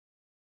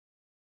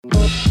Hi,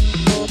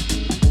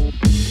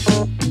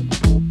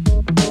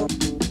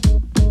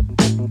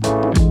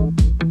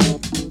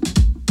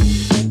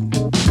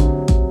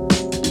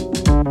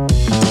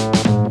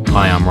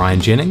 I'm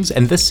Ryan Jennings,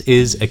 and this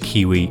is a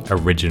Kiwi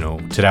original.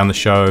 Today on the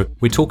show,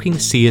 we're talking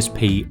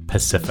CSP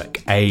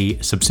Pacific,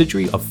 a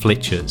subsidiary of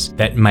Fletcher's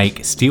that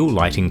make steel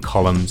lighting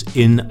columns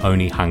in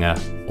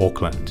Onehunga,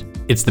 Auckland.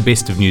 It's the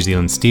best of New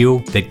Zealand steel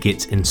that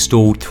gets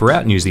installed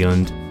throughout New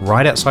Zealand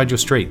right outside your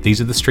street. These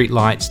are the street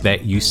lights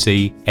that you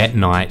see at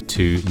night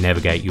to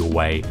navigate your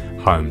way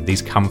home.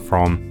 These come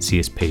from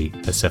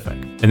CSP Pacific.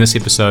 In this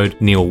episode,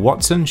 Neil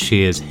Watson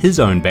shares his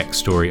own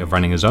backstory of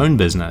running his own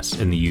business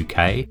in the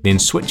UK, then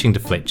switching to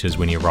Fletcher's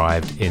when he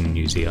arrived in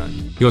New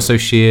Zealand. He also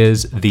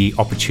shares the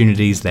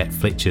opportunities that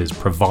Fletcher's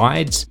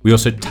provides. We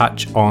also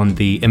touch on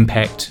the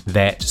impact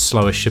that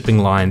slower shipping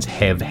lines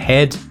have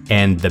had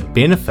and the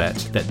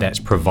benefit that that's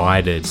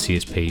provided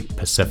CSP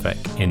Pacific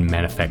in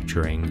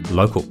manufacturing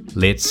local.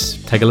 Let's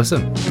take a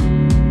listen.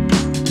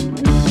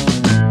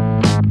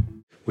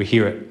 We're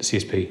here at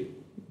CSP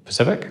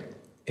Pacific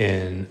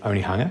in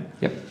Onehunga.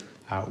 Yep.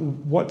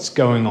 What's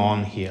going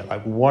on here?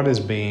 Like, what is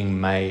being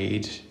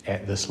made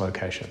at this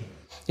location?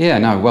 Yeah,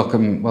 no,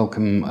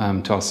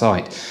 welcome to our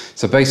site.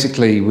 So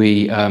basically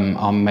we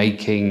are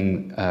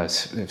making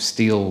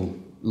steel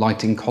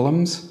lighting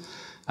columns.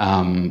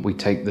 We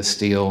take the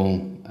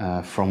steel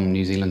from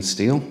New Zealand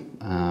Steel,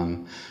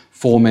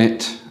 form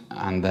it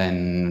and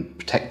then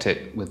protect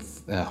it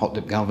with hot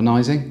dip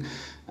galvanizing.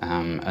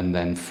 And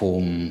then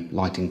form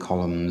lighting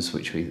columns,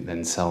 which we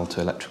then sell to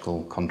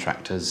electrical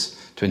contractors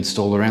to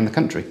install around the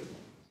country.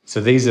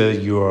 So these are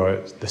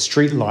the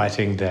street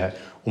lighting that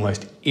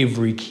almost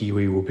every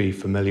Kiwi will be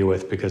familiar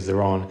with because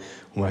they're on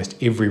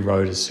almost every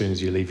road as soon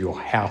as you leave your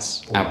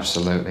house.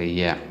 Absolutely,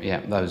 yeah.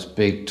 Those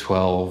big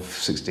 12,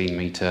 16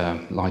 metre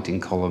lighting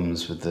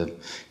columns with the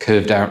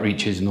curved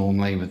outreaches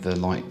normally with the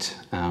light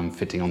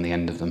fitting on the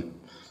end of them.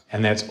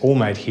 And that's all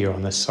made here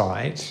on the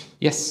site?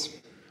 Yes.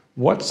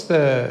 What's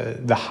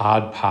the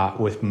hard part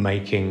with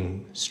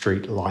making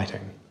street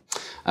lighting?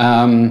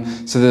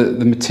 So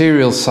the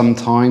material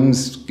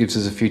sometimes gives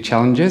us a few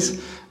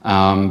challenges,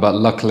 but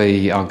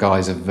luckily our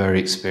guys are very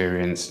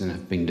experienced and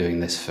have been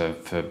doing this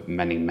for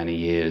many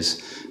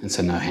years, and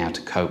so know how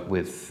to cope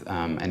with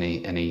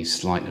any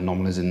slight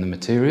anomalies in the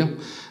material.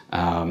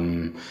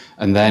 And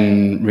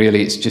then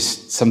really it's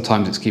just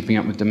sometimes it's keeping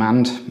up with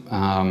demand.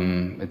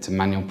 It's a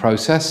manual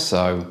process,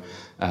 so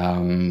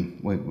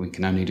we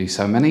can only do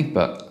so many,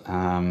 but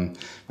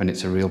when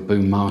it's a real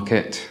boom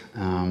market,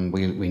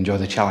 we enjoy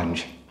the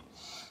challenge.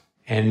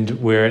 And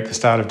we're at the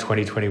start of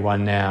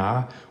 2021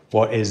 now.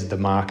 What is the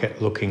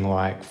market looking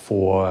like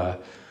for,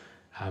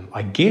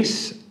 I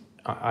guess,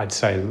 I'd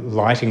say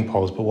lighting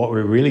poles, but what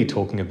we're really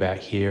talking about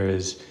here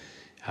is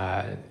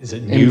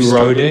it new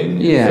roading?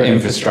 Yeah,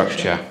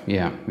 infrastructure.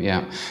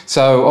 Yeah.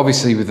 So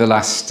obviously with the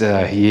last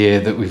year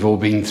that we've all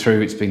been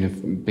through, it's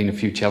been a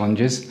few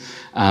challenges.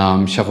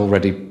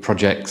 Shovel-ready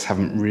projects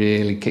haven't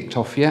really kicked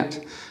off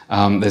yet.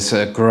 There's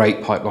a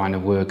great pipeline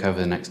of work over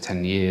the next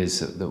 10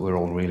 years that we're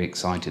all really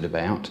excited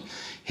about.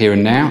 Here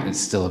and now, it's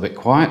still a bit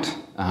quiet,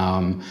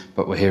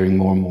 but we're hearing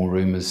more and more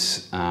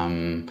rumours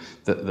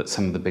that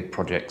some of the big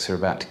projects are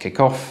about to kick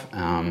off,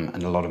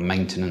 and a lot of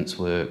maintenance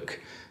work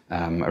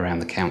around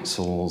the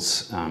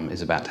councils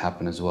is about to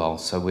happen as well.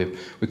 So we're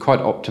quite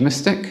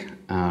optimistic.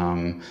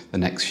 The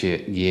next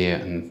year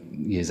and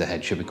years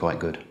ahead should be quite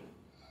good.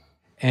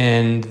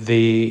 And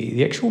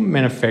the actual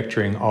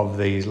manufacturing of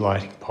these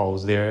lighting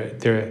poles,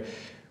 they're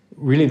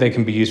really, they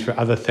can be used for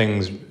other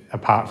things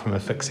apart from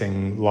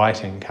affixing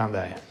lighting, can't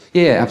they?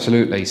 Yeah,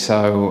 absolutely.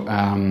 So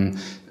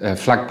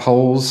flag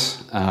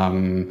poles,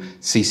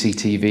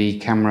 CCTV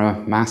camera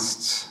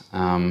masts.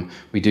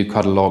 We do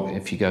quite a lot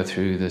if you go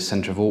through the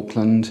centre of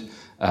Auckland.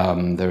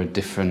 There are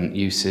different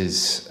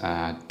uses,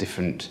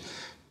 different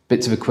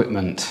bits of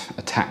equipment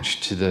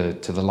attached to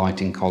the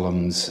lighting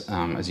columns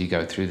as you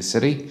go through the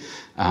city.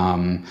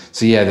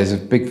 So yeah, there's a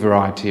big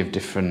variety of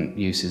different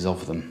uses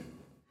of them.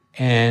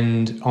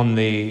 And on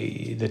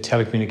the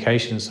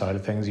telecommunications side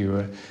of things, you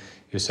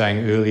were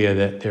saying earlier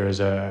that there is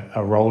a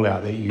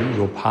rollout that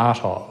you're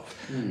part of.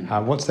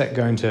 What's that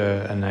going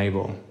to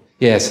enable?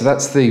 Yeah, so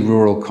that's the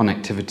Rural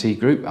Connectivity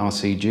Group,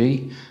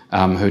 RCG,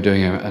 who are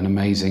doing an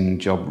amazing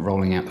job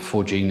rolling out the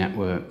 4G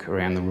network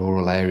around the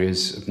rural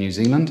areas of New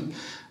Zealand.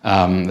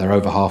 They're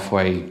over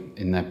halfway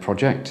in their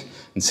project,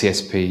 and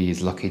CSP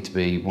is lucky to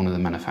be one of the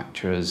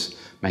manufacturers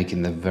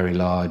making the very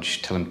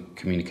large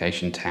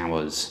telecommunication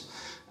towers.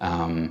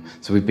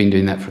 So we've been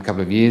doing that for a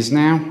couple of years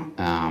now,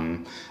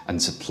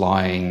 and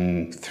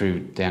supplying through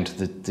down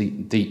to the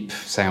deep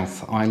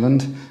South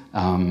Island,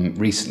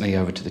 recently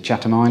over to the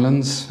Chatham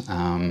Islands,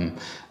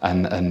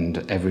 and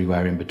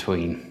everywhere in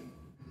between.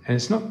 And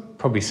it's not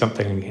probably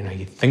something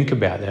you think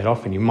about that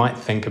often. You might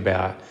think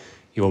about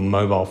your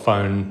mobile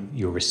phone,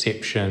 your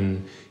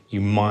reception. You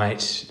might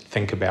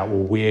think about, well,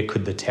 where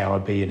could the tower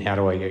be and how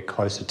do I get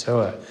closer to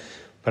it?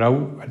 But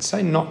I'd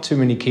say not too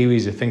many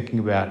Kiwis are thinking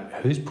about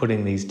who's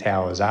putting these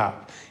towers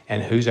up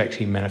and who's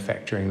actually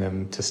manufacturing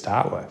them to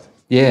start with.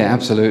 Yeah,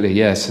 absolutely.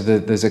 Yeah, so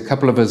there's a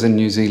couple of us in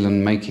New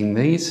Zealand making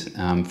these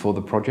for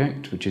the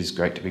project, which is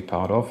great to be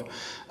part of.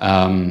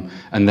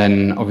 And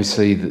then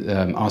obviously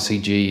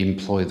RCG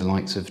employ the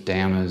likes of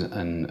Downer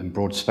and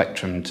Broad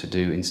Spectrum to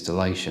do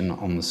installation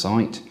on the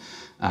site.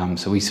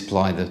 So we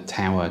supply the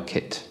tower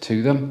kit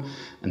to them,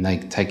 and they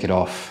take it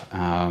off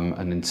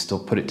and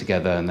put it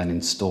together, and then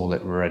install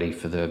it ready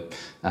for the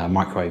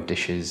microwave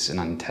dishes and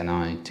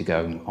antennae to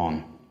go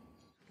on.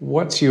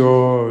 What's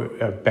your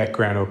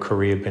background or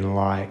career been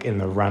like in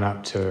the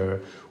run-up to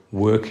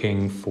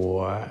working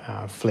for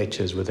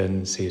Fletcher's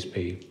within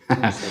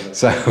CSP?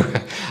 So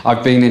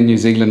I've been in New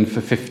Zealand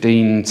for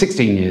 16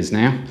 years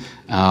now,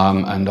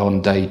 and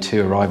on day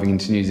 2 arriving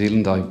into New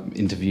Zealand I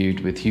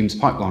interviewed with Humes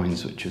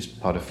Pipelines, which was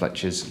part of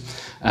Fletcher's.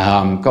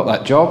 Got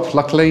that job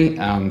luckily,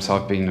 so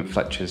I've been at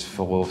Fletcher's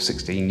for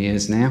 16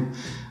 years now,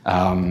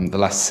 the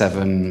last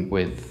 7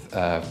 with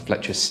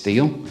Fletcher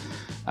Steel,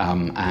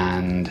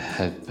 and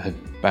had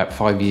about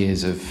 5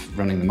 years of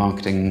running the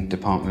marketing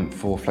department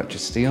for Fletcher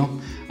Steel,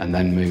 and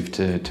then moved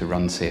to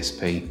run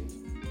CSP.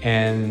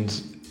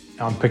 And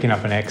I'm picking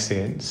up an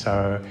accent,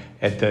 so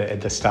at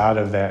the start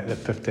of that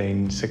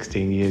 15,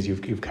 16 years,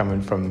 you've come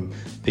in from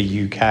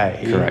the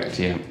UK. Correct,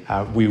 yeah.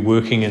 Were you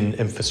working in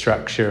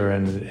infrastructure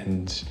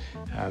and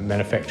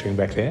manufacturing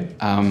back there?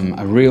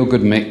 A real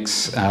good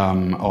mix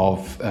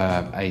of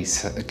a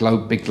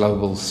big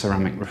global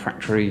ceramic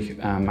refractory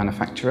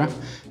manufacturer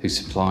who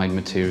supplied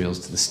materials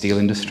to the steel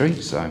industry.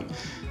 So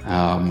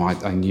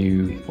I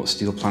knew what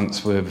steel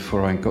plants were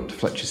before I got to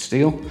Fletcher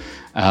Steel.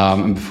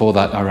 And before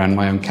that, I ran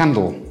my own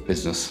candle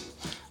business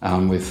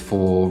with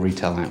 4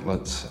 retail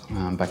outlets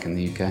back in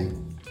the UK.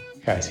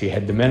 Okay, so you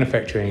had the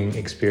manufacturing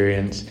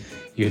experience.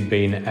 You'd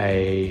been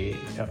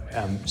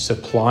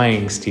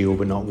supplying steel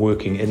but not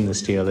working in the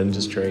steel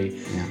industry.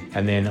 Yeah.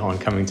 And then on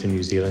coming to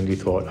New Zealand, you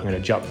thought, I'm going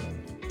to jump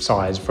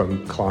size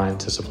from client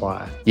to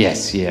supplier.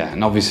 Yes, yeah,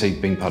 and obviously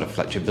being part of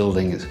Fletcher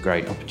Building is a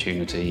great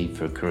opportunity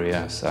for a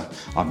career, so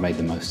I've made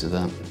the most of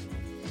that.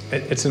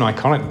 It's an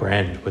iconic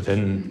brand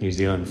within New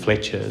Zealand,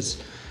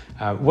 Fletcher's.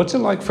 What's it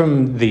like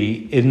from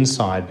the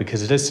inside,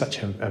 because it is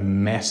such a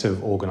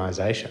massive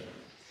organisation?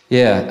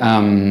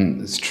 Yeah,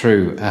 it's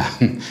true,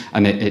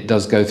 and it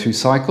does go through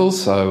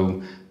cycles,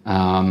 so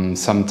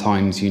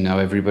sometimes you know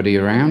everybody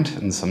around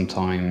and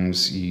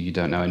sometimes you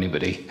don't know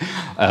anybody.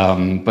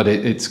 But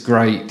it's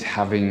great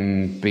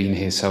having been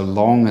here so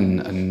long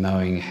and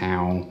knowing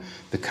how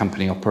the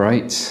company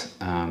operates,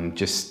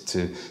 just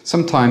to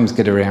sometimes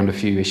get around a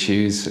few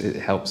issues. It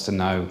helps to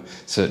know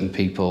certain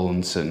people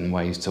and certain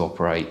ways to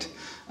operate.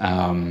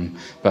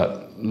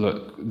 But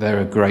look,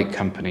 they're a great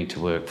company to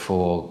work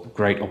for,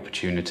 great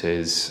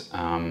opportunities.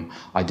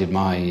 I did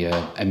my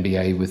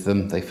MBA with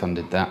them. They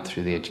funded that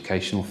through the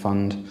educational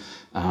fund.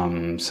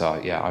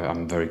 So yeah,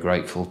 I'm very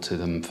grateful to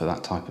them for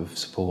that type of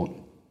support.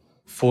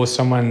 For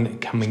someone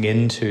coming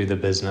into the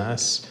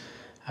business,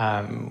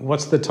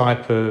 what's the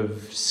type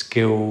of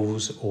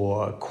skills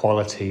or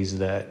qualities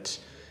that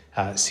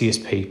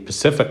CSP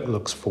Pacific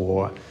looks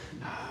for,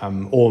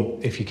 or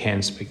if you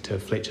can speak to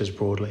Fletcher's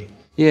broadly?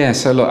 Yeah,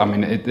 so look, I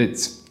mean,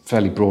 it's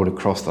fairly broad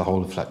across the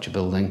whole of Fletcher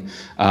Building.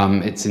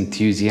 It's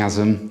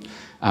enthusiasm,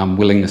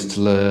 willingness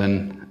to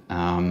learn,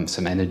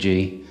 some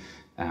energy,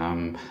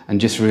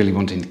 and just really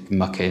wanting to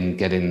muck in,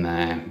 get in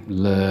there,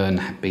 learn,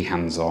 be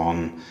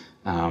hands-on,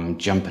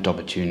 jump at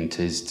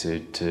opportunities to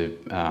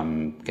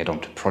get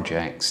onto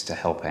projects, to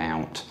help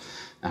out.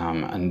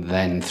 And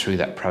then through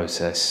that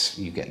process,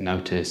 you get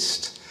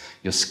noticed.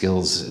 Your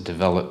skills are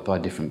developed by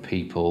different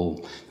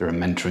people. There are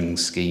mentoring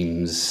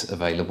schemes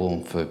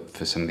available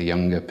for some of the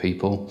younger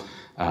people.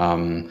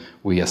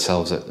 We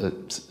ourselves at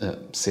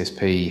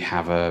CSP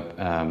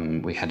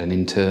we had an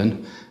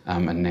intern,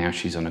 and now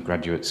she's on a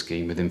graduate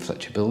scheme within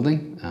Fletcher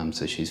Building,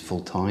 so she's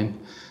full-time.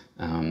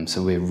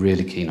 So we're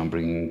really keen on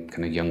bringing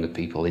kind of younger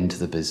people into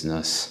the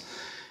business.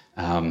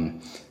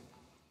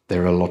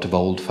 There are a lot of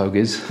old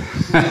fogies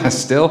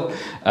still,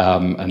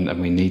 and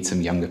we need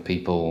some younger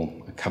people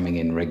coming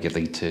in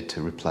regularly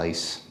to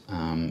replace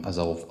as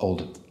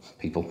older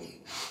people.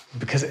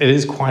 Because it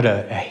is quite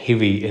a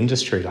heavy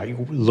industry, like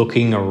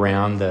looking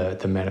around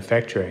the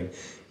manufacturing,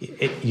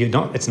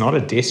 it's not a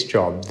desk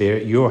job.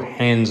 You're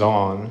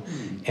hands-on,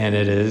 and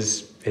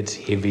it's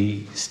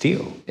heavy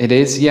steel. It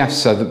is,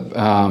 yes. So,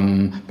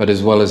 but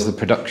as well as the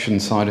production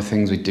side of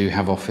things, we do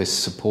have office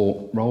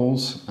support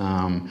roles.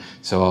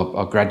 So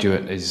our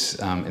graduate is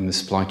in the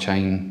supply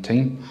chain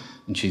team,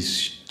 and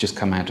she's just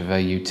come out of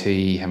AUT,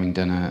 having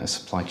done a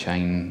supply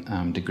chain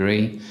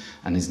degree,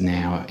 and is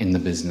now in the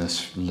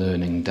business,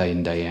 learning day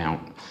in, day out,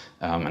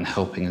 and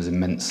helping us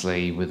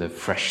immensely with a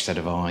fresh set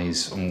of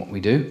eyes on what we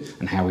do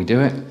and how we do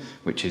it,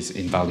 which is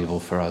invaluable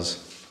for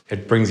us.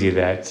 It brings you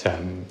that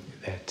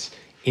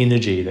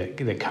energy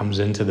that comes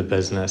into the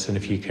business, and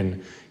if you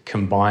can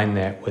combine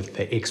that with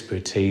the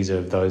expertise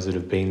of those that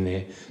have been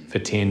there for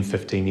 10,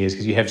 15 years,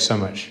 because you have so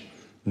much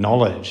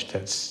knowledge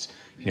that's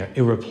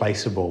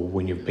irreplaceable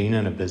when you've been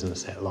in a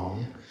business that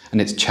long. And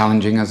it's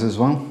challenging us as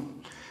well.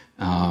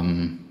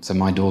 So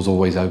my door's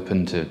always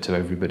open to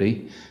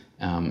everybody.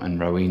 and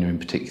Rowena in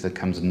particular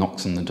comes and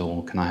knocks on the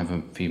door, can I have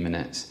a few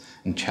minutes,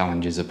 and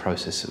challenges a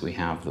process that we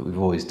have, that we've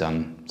always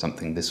done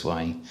something this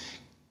way.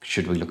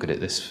 Should we look at it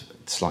this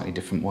slightly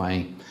different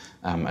way?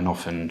 And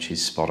often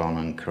she's spot on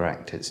and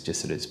correct. It's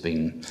just that it's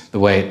been the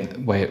way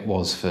it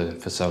was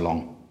for so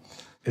long.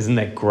 Isn't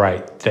that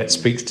great? That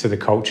speaks to the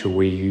culture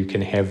where you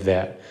can have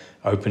that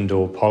open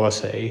door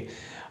policy.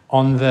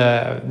 On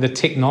the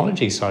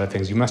technology side of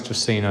things, you must have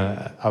seen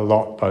a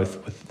lot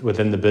both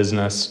within the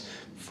business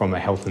from a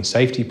health and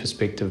safety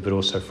perspective, but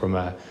also from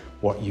a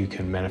what you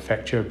can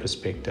manufacture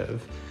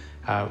perspective.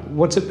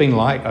 What's it been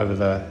like over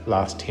the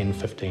last 10,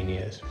 15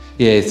 years?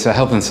 Yeah, so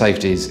health and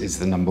safety is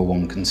the number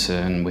one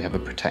concern. We have a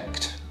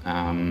Protect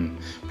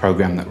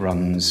program that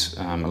runs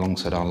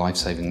alongside our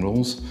life-saving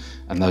rules,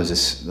 and those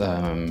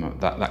are,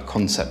 that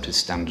concept is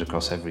standard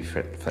across every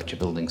Fletcher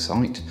building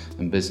site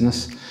and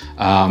business.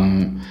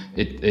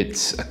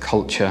 It's a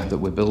culture that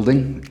we're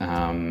building.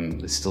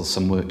 There's still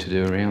some work to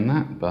do around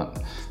that,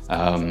 but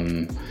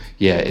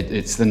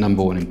it's the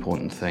number one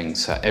important thing.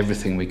 So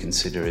everything we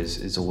consider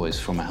is always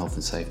from a health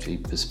and safety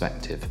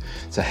perspective.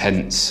 So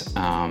hence,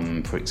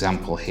 for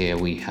example, here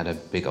we had a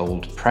big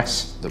old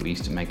press that we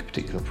used to make a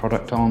particular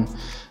product on.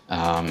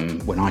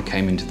 When I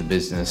came into the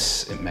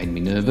business, it made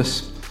me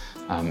nervous.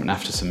 And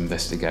after some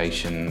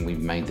investigation, we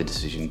made the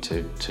decision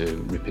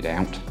to rip it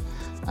out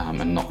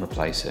and not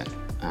replace it.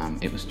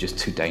 It was just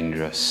too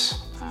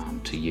dangerous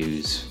to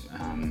use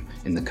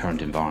in the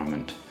current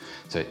environment.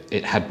 So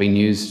it had been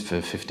used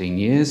for 15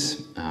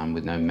 years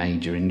with no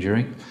major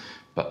injury,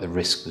 but the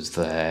risk was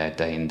there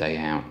day in, day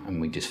out, and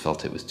we just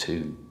felt it was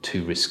too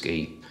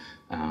risky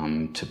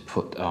to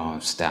put our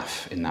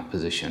staff in that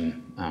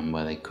position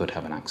where they could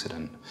have an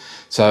accident.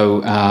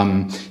 So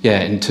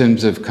in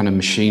terms of kind of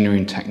machinery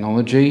and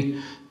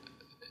technology,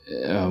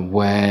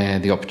 where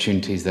the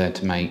opportunity is there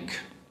to make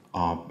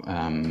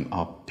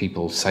our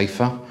people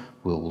safer,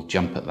 we'll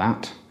jump at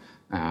that.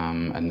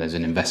 And there's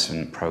an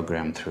investment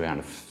program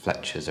throughout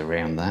Fletcher's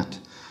around that.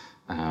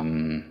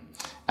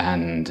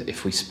 And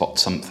if we spot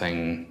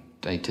something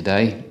day to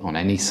day on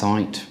any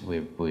site,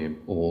 we're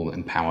all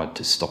empowered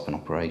to stop an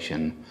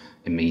operation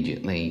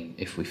immediately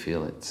if we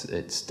feel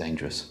it's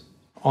dangerous.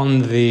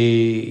 On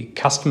the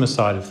customer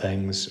side of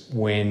things,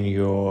 when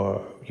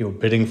you're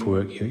bidding for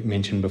work, you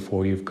mentioned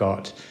before you've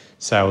got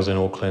sales in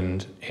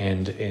Auckland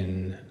and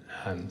in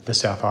the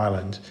South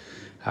Island.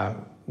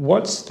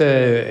 What's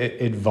the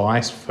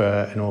advice for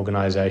an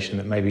organisation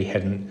that maybe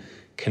hadn't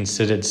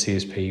considered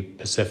CSP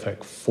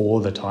Pacific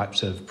for the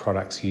types of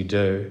products you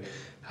do?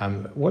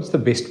 What's the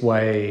best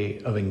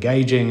way of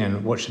engaging,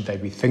 and what should they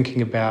be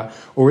thinking about?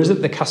 Or is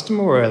it the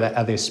customer, or are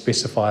there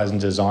specifiers and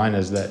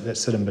designers that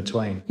sit in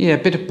between? Yeah,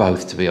 a bit of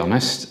both, to be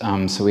honest.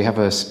 So we have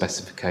a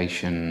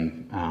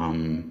specification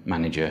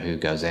manager who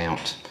goes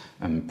out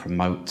and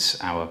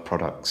promotes our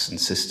products and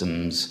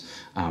systems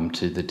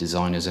to the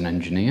designers and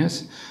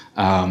engineers.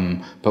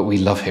 But we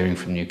love hearing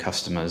from new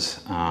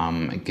customers.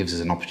 It gives us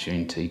an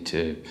opportunity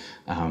to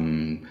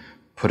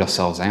put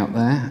ourselves out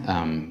there,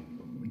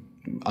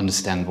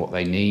 understand what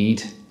they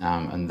need,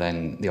 and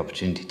then the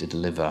opportunity to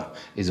deliver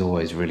is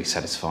always really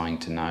satisfying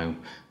to know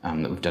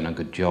that we've done a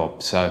good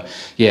job. So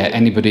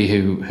anybody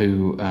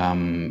who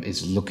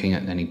is looking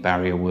at any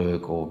barrier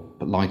work or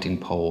lighting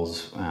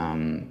poles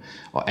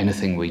or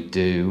anything we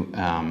do,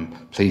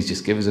 please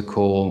just give us a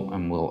call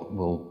and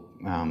we'll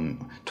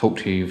talk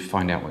to you,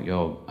 find out what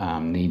your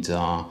needs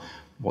are,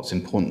 what's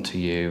important to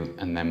you,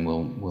 and then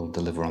we'll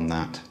deliver on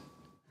that.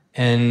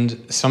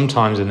 And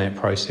sometimes in that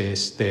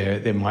process,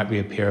 there might be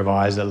a pair of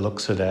eyes that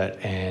looks at it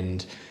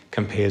and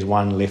compares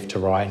one left to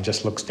right and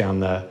just looks down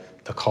the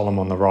column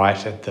on the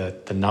right at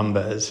the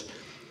numbers.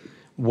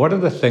 What are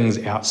the things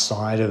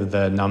outside of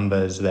the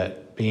numbers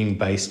that being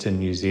based in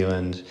New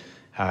Zealand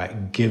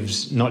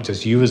gives not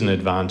just you as an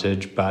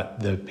advantage,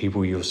 but the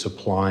people you're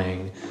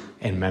supplying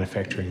and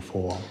manufacturing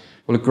for?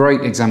 Well, a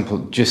great example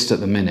just at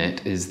the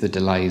minute is the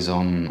delays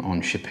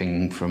on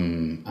shipping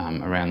from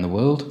around the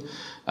world.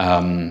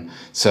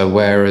 So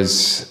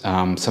whereas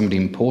somebody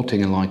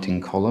importing a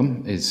lighting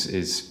column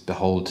is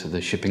beholden to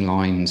the shipping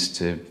lines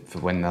for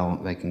when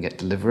they can get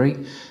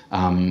delivery,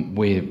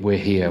 we're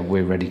here,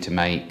 we're ready to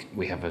make,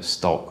 we have a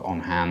stock on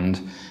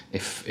hand.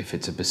 If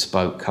it's a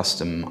bespoke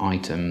custom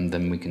item,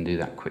 then we can do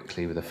that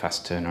quickly with a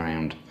fast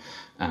turnaround.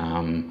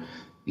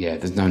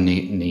 There's no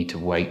need to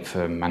wait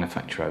for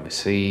manufacture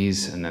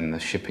overseas and then the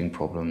shipping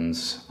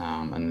problems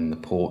and then the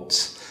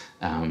ports.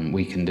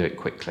 We can do it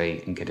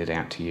quickly and get it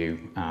out to you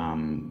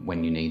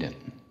when you need it.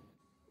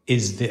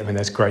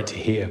 That's great to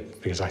hear,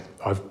 because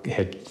I've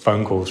had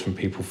phone calls from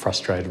people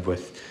frustrated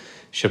with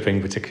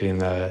shipping, particularly in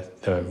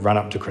the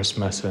run-up to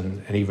Christmas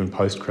and even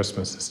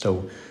post-Christmas. There's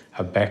still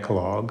a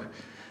backlog.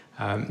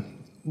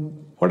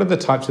 What are the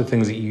types of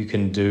things that you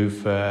can do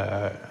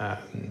for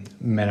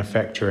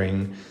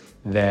manufacturing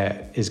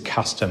that is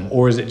custom,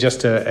 or is it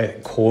just a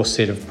core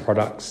set of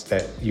products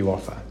that you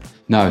offer?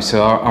 No,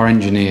 so our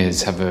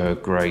engineers have a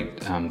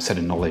great set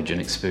of knowledge and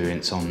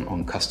experience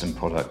on custom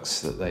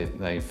products that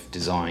they've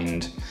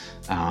designed,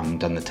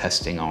 done the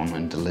testing on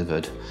and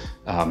delivered.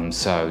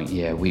 So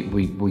yeah,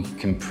 we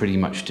can pretty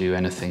much do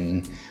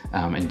anything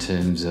in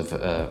terms of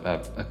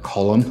a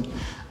column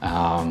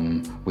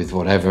with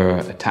whatever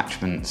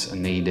attachments are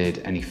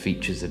needed, any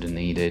features that are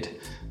needed.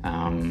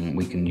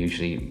 We can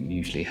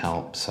usually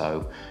help.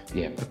 So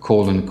yeah, a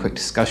call and a quick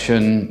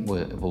discussion,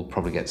 we'll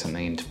probably get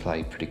something into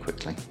play pretty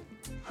quickly.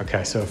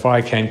 Okay, so if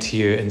I came to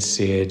you and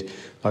said,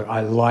 like,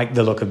 I like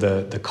the look of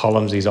the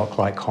columns, these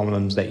Oclite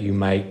columns that you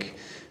make,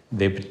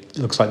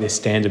 looks like they're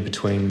standard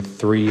between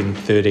 3 and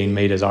 13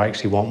 metres. I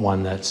actually want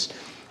one that's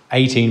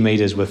 18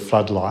 metres with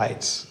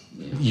floodlights.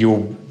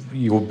 You'll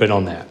bid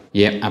on that?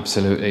 Yeah,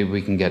 absolutely.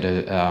 We can get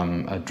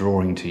a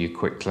drawing to you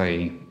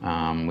quickly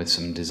with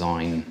some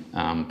design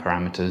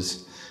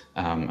parameters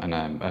and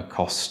a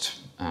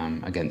cost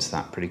against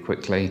that pretty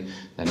quickly.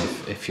 Then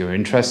if you're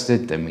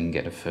interested, then we can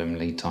get a firm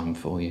lead time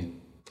for you.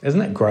 Isn't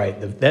that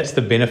great? That's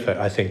the benefit,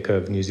 I think,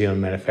 of New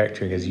Zealand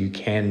manufacturing, is you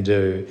can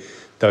do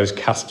those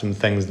custom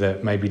things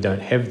that maybe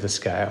don't have the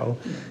scale,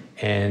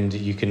 and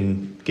you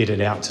can get it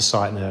out to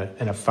site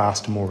in a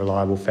faster, more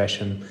reliable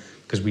fashion,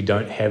 because we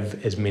don't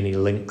have as many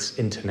links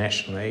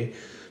internationally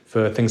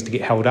for things to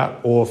get held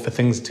up or for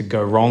things to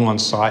go wrong on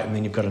site, and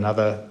then you've got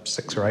another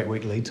 6 or 8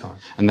 week lead time.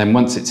 And then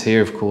once it's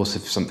here, of course,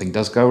 if something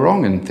does go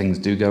wrong, and things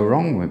do go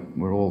wrong,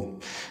 we're all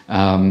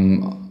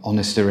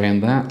honest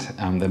around that,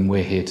 then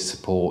we're here to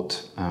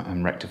support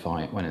and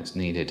rectify it when it's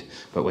needed.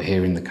 But we're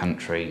here in the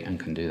country and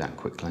can do that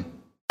quickly.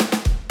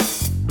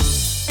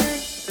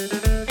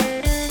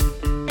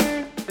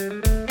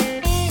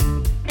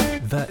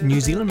 The New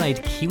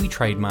Zealand-made Kiwi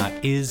trademark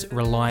is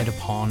relied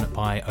upon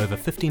by over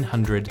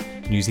 1,500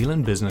 New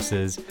Zealand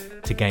businesses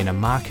to gain a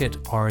market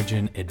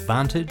origin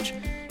advantage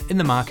in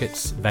the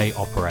markets they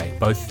operate,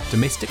 both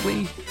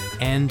domestically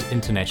and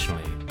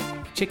internationally.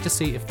 Check to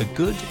see if the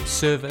good,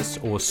 service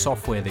or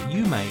software that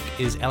you make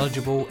is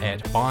eligible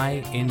at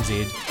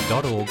buynz.org.nz.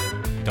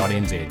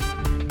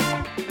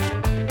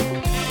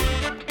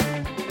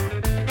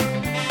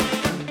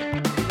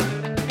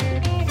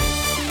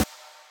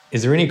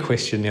 Is there any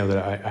question, Neil,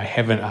 that I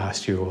haven't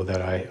asked you, or that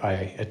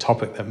a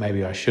topic that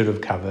maybe I should have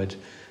covered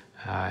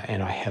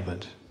and I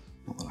haven't?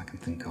 Not that I can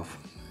think of.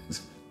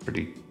 It's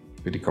pretty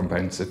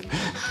comprehensive.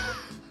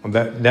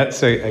 Well,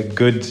 that's a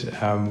good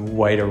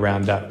way to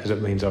round up, because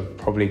it means I've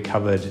probably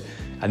covered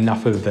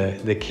enough of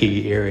the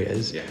key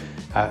areas. Yeah.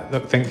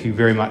 Look, thank you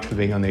very much for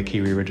being on the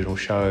Kiwi Original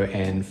Show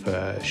and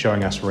for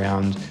showing us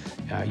around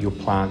your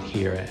plant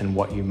here and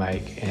what you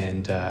make.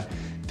 And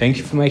thank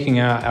you for making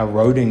our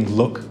roading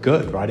look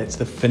good, right? It's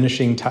the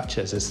finishing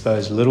touches. It's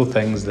those little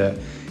things that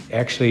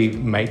actually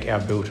make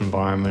our built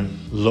environment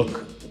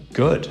look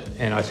good.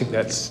 And I think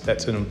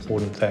that's an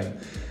important thing.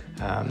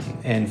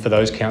 And for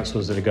those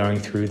councils that are going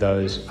through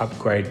those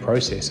upgrade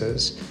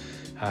processes,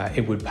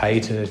 it would pay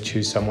to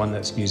choose someone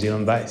that's New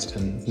Zealand based.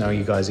 And knowing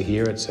you guys are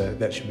here,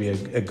 that should be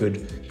a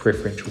good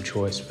preferential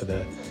choice for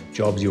the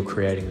jobs you're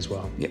creating as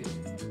well. Yep,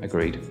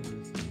 agreed.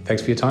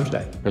 Thanks for your time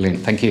today. Brilliant,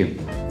 thank you.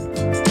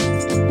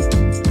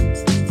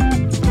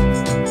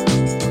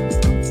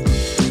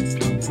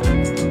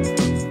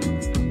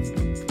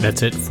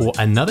 That's it for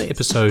another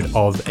episode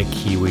of a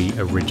Kiwi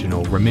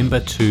Original. Remember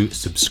to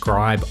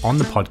subscribe on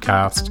the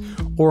podcast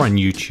or on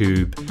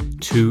YouTube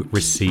to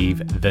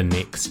receive the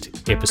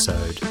next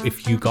episode.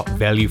 If you got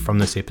value from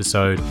this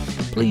episode,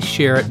 please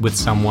share it with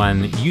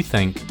someone you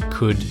think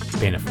could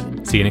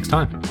benefit. See you next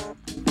time.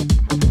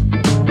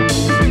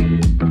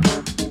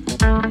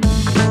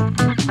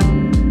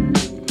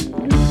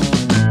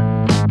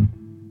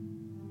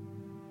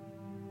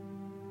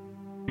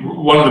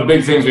 One of the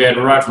big things we had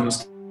right from the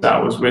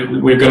start was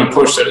we're going to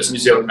push that it's New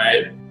Zealand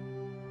made.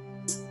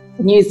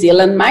 New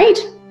Zealand made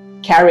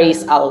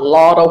carries a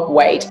lot of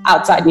weight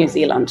outside New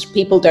Zealand.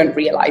 People don't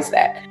realise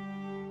that.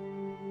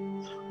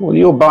 Well,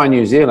 you're by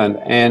New Zealand,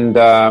 and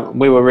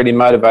we were really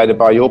motivated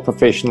by your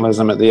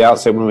professionalism at the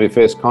outset when we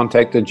first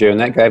contacted you, and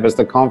that gave us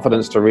the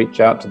confidence to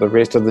reach out to the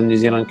rest of the New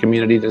Zealand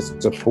community to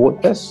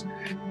support this.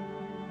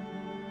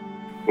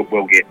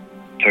 We'll get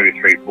 2,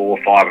 3,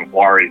 4, 5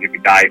 inquiries every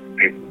day from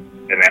people.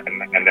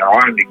 And their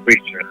only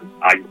question is,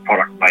 are your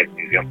products made in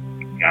New Zealand?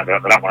 You know, they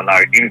don't want to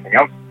know anything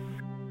else.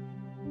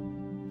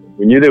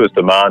 We knew there was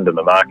demand in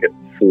the market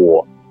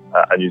for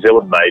a New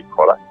Zealand-made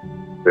product,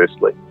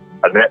 firstly,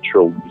 a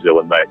natural New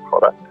Zealand-made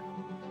product.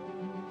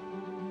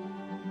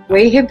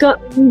 We have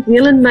got New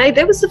Zealand made.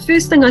 That was the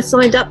first thing I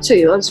signed up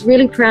to. I was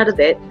really proud of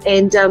that,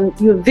 and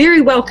you were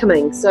very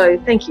welcoming, so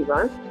thank you,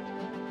 Ryan.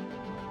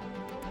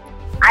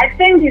 I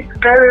think it's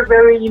very,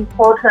 very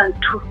important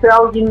to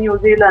sell in New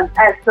Zealand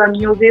as a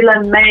New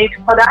Zealand-made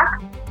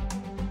product.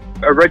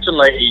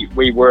 Originally,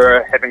 we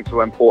were having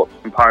to import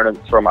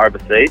components from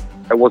overseas.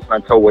 It wasn't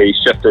until we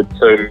shifted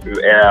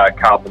to our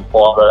carbon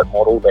fibre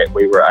model that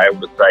we were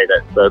able to say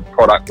that the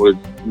product was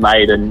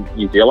made in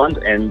New Zealand,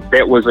 and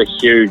that was a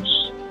huge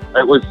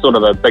it was sort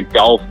of a big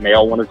goal for me. I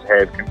wanted to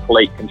have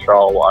complete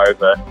control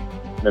over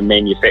the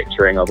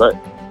manufacturing of it.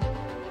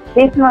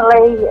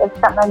 Definitely, it's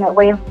something that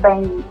we've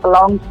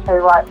belonged to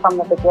right from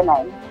the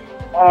beginning,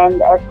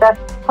 and it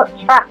just puts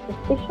trust,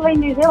 especially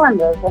New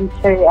Zealanders,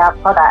 into our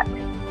products.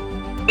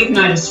 We've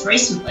noticed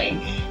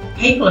recently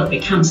people have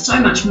become so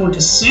much more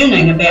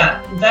discerning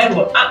about, they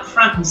will up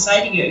front and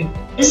say to you,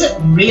 is it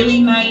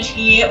really made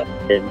here?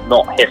 And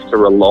not have to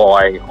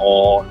rely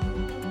on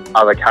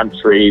other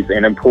countries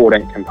and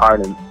importing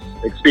components,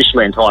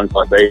 especially in times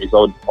like these.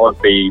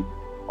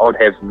 I'd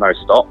have no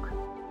stock.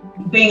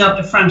 Being able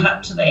to front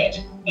up to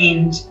that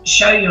and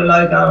show your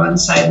logo and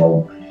say,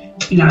 well,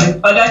 you know,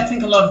 I don't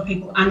think a lot of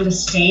people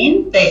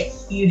understand that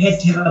you have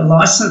to have a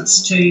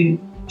license to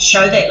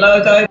show that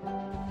logo.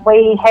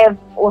 We have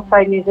also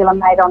New Zealand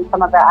made on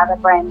some of our other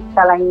brands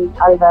selling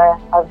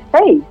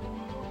overseas,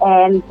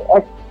 and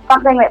it's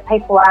something that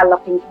people are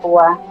looking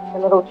for. The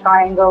little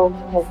triangle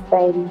has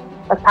been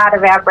a part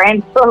of our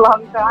brand for a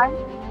long time.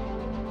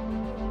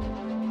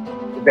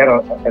 Is that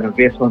an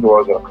investment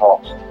or is it a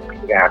cost?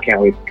 Can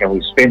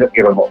we spend it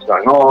given what's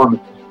going on?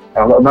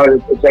 No,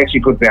 it's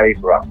actually good value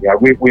for us.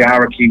 We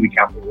are a Kiwi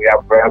company. We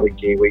are proudly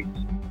Kiwis.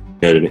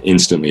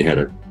 Instantly had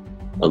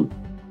a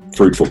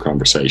fruitful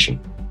conversation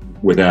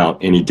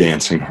without any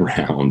dancing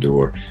around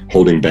or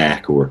holding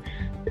back, or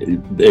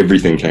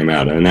everything came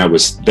out, and that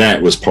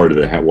was part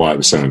of why it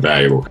was so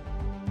invaluable.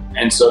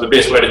 And so the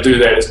best way to do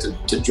that is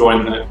to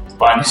join the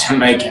Buy New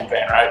Zealand Made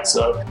campaign, right?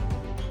 So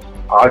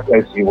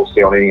as you will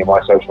see on any of my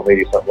social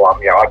media stuff,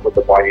 I put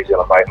the Buy New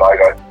Zealand Made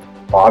logo.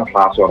 I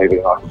pass on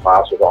everything I can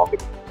pass it on.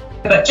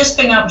 But just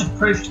being able to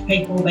prove to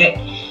people that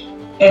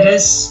it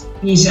is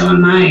New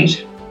Zealand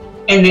made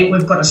and that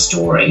we've got a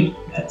story,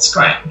 it's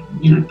great.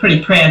 You know,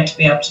 pretty proud to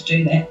be able to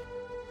do that.